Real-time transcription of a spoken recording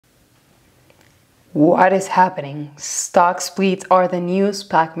What is happening? Stock splits are the new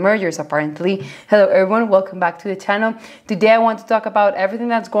SPAC mergers apparently. Hello everyone, welcome back to the channel. Today I want to talk about everything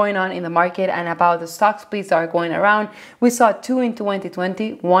that's going on in the market and about the stock splits that are going around. We saw two in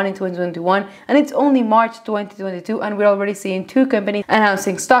 2020, one in 2021, and it's only March 2022 and we're already seeing two companies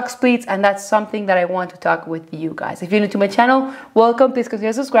announcing stock splits, and that's something that I want to talk with you guys. If you're new to my channel, welcome. Please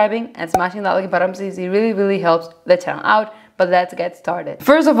consider subscribing and smashing that like button since it really helps the channel out. But let's get started.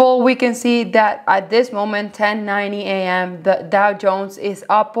 First of all, we can see that at this moment, 10:90 a.m., the Dow Jones is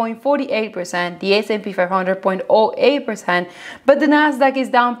up 0.48%, the S&P 500 0.08%, but the Nasdaq is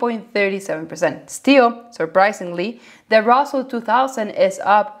down 0.37%. Still, surprisingly, the Russell 2000 is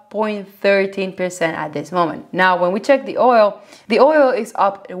up 0.13% at this moment. Now, when we check the oil is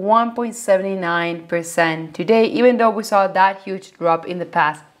up 1.79% today, even though we saw that huge drop in the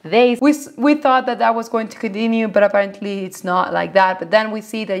past days. We thought that was going to continue, but apparently it's not like that. But then we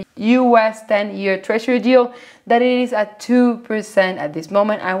see the US 10-year Treasury yield that it is at 2% at this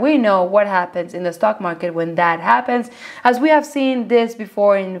moment, and we know what happens in the stock market when that happens, as we have seen this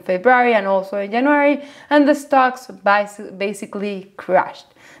before in February and also in January, and the stocks basically crashed.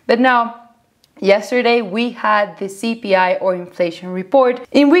 But now, yesterday we had the CPI or inflation report,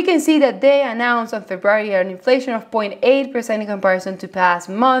 and we can see that they announced on February an inflation of 0.8% in comparison to past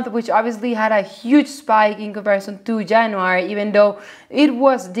month, which obviously had a huge spike in comparison to January, even though it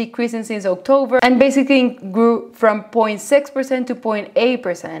was decreasing since October, and basically grew from 0.6% to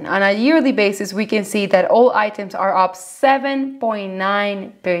 0.8%. On a yearly basis, we can see that all items are up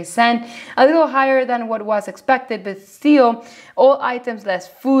 7.9%, a little higher than what was expected, but still all items less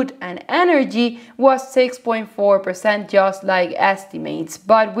food and energy was 6.4%, just like estimates.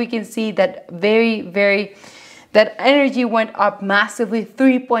 But we can see that that energy went up massively,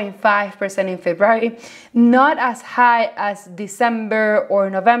 3.5% in February, not as high as December or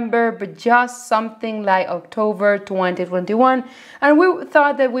November, but just something like October 2021. And we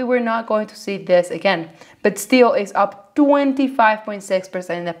thought that we were not going to see this again, but still it's up 25.6%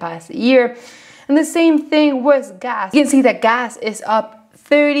 in the past year. And the same thing with gas. You can see that gas is up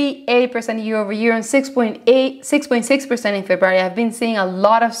 38% year over year and 6.6% in February. I've been seeing a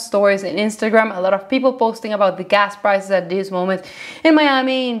lot of stories in Instagram, a lot of people posting about the gas prices at this moment in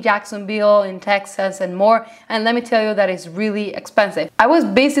Miami, in Jacksonville, in Texas, and more. And let me tell you that it's really expensive. I was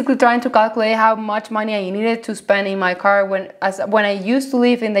basically trying to calculate how much money I needed to spend in my car when I used to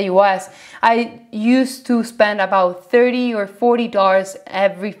live in the US. I used to spend about $30 or $40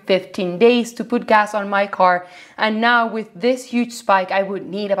 every 15 days to put gas on my car. And now with this huge spike, I would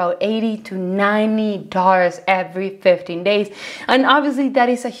need about $80 to $90 every 15 days. And obviously that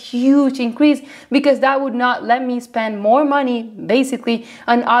is a huge increase, because that would not let me spend more money basically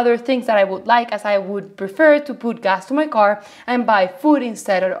on other things that I would like, as I would prefer to put gas to my car and buy food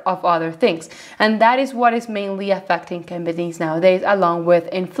instead of other things. And that is what is mainly affecting companies nowadays, along with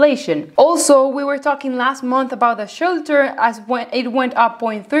inflation. Also, we were talking last month about the shelter, as when it went up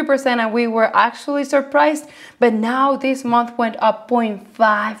 0.3%, and we were actually surprised. But now this month went up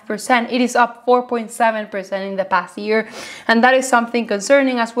 0.5%. It is up 4.7% in the past year. And that is something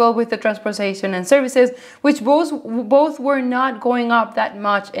concerning as well with the transportation and services, which both were not going up that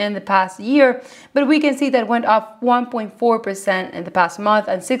much in the past year. But we can see that went up 1.4% in the past month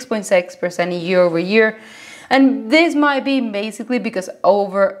and 6.6% year over year. And this might be basically because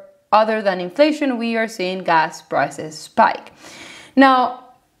other than inflation, we are seeing gas prices spike. Now,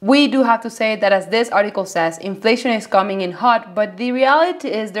 we do have to say that, as this article says, inflation is coming in hot, but the reality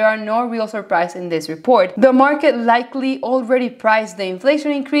is there are no real surprise in this report. The market likely already priced the inflation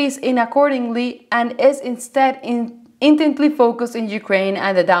increase in accordingly and is instead intently focused in Ukraine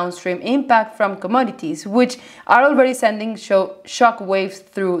and the downstream impact from commodities, which are already sending shock waves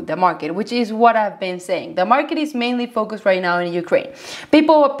through the market, which is what I've been saying. The market is mainly focused right now in Ukraine.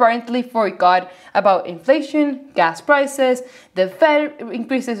 People apparently forgot about inflation, gas prices, the Fed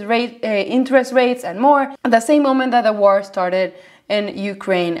increases interest rates and more at the same moment that the war started in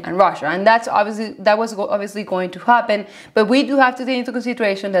Ukraine and Russia. And that was obviously going to happen, but we do have to take into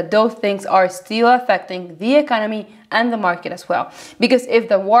consideration that those things are still affecting the economy and the market as well. Because if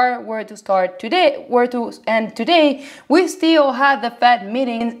the war were to end today, we still have the Fed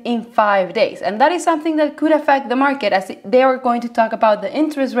meeting in 5 days. And that is something that could affect the market, as they are going to talk about the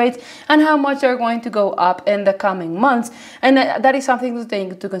interest rates and how much they're going to go up in the coming months. And that is something to take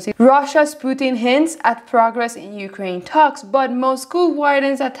into consideration. Russia's Putin hints at progress in Ukraine talks, but Moscow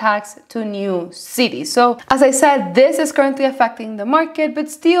widens attacks to new cities. So as I said, this is currently affecting the market, but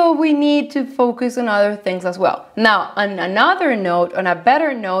still we need to focus on other things as well. Now, on another note, on a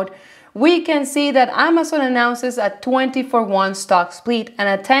better note, we can see that Amazon announces a 20-for-1 stock split and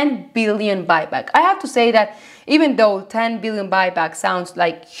a 10 billion buyback. I have to say that even though 10 billion buyback sounds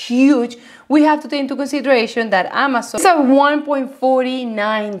like huge, we have to take into consideration that Amazon is a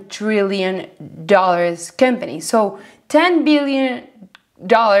 $1.49 trillion company. So 10 billion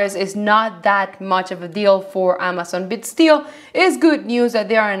dollars is not that much of a deal for Amazon, but still it's good news that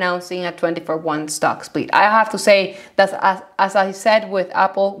they are announcing a 20-for-1 stock split. I have to say that as I said with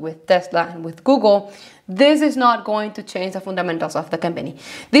Apple, with Tesla, and with Google, this is not going to change the fundamentals of the company.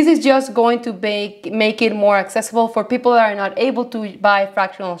 This is just going to make it more accessible for people that are not able to buy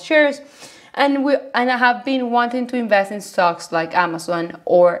fractional shares. And I have been wanting to invest in stocks like Amazon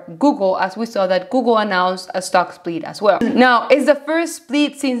or Google, as we saw that Google announced a stock split as well. Now, it's the first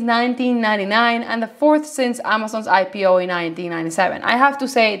split since 1999 and the fourth since Amazon's IPO in 1997. I have to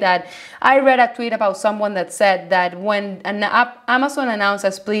say that I read a tweet about someone that said that when Amazon announced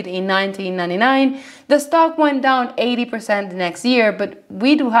a split in 1999, the stock went down 80% the next year, but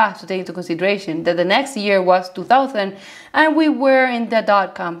we do have to take into consideration that the next year was 2000 and we were in the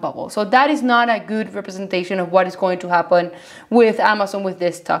dot-com bubble. So that is not a good representation of what is going to happen with Amazon with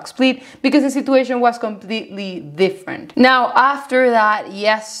this stock split, because the situation was completely different. Now, after that,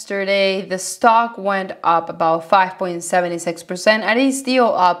 yesterday, the stock went up about 5.76% and it is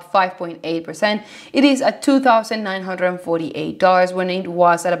still up 5.8%. It is at $2,948 when it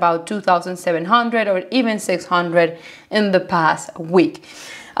was at about $2,700 or even $600 in the past week.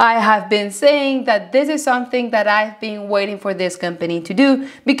 I have been saying that this is something that I've been waiting for this company to do,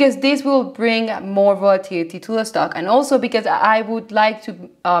 because this will bring more volatility to the stock, and also because I would like to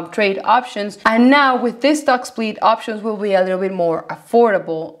trade options. And now with this stock split, options will be a little bit more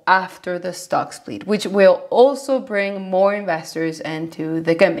affordable after the stock split, which will also bring more investors into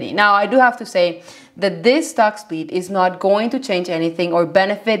the company. Now, I do have to say that this stock split is not going to change anything or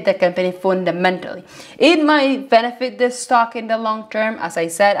benefit the company fundamentally. It might benefit the stock in the long term, as I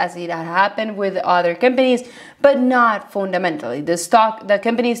said, as it had happened with other companies, but not fundamentally. The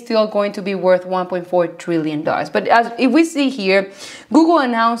company is still going to be worth $1.4 trillion. But if we see here, Google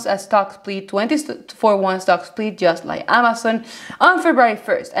announced a stock split, 20-for-1 stock split, just like Amazon, on February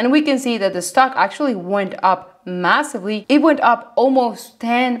 1st. And we can see that the stock actually went up massively. It went up almost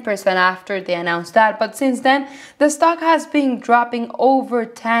 10% after they announced that, but since then the stock has been dropping over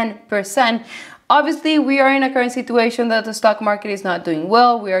 10%. Obviously, we are in a current situation that the stock market is not doing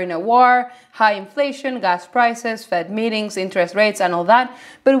well. We are in a war, high inflation, gas prices, Fed meetings, interest rates, and all that.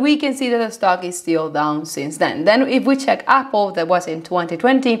 But we can see that the stock is still down since then. Then if we check Apple, that was in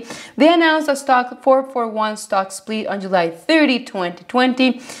 2020, they announced a 4-for-1 stock split on July 30,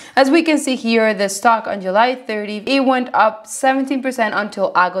 2020. As we can see here, the stock on July 30, it went up 17%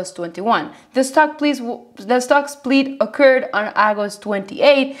 until August 21. The stock split occurred on August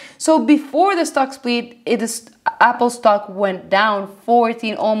 28. So before the stock split, Apple stock went down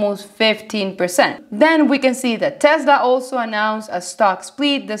 14, almost 15%. Then we can see that Tesla also announced a stock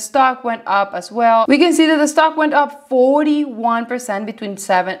split. The stock went up as well. We can see that the stock went up 41% between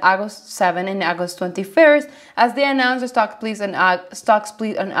August 7 and August 21st, as they announced a stock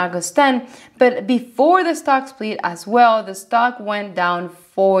split on August 10. But before the stock split as well, the stock went down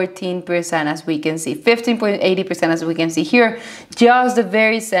 14%, as we can see, 15.80% as we can see here, just the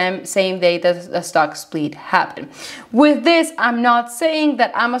very same day that the stock split happened. With this, I'm not saying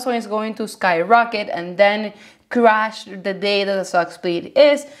that Amazon is going to skyrocket and then crash the day that the stock split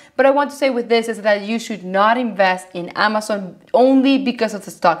is, but I want to say with this is that you should not invest in Amazon only because of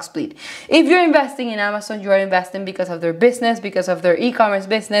the stock split. If you're investing in Amazon, you are investing because of their business, because of their e-commerce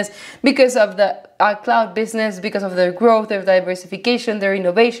business, because of the cloud business, because of their growth, their diversification, their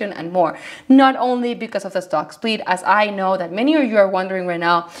innovation, and more. Not only because of the stock split, as I know that many of you are wondering right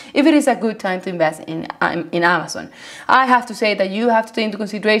now if it is a good time to invest in Amazon. I have to say that you have to take into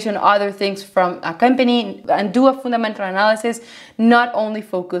consideration other things from a company and do a fundamental analysis, not only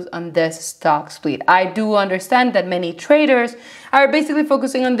focus on this stock split. I do understand that many traders are basically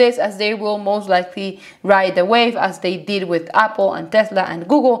focusing on this, as they will most likely ride the wave as they did with Apple and Tesla and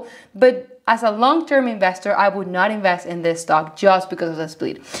Google, but as a long-term investor, I would not invest in this stock just because of the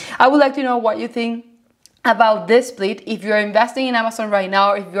split. I would like to know what you think about this split, if you're investing in Amazon right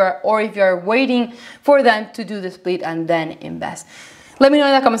now, or if you're waiting for them to do the split and then invest. Let me know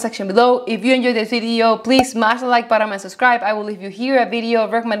in the comment section below. If you enjoyed this video, please smash the like button and subscribe. I will leave you here a video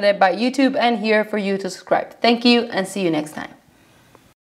recommended by YouTube and here for you to subscribe. Thank you and see you next time.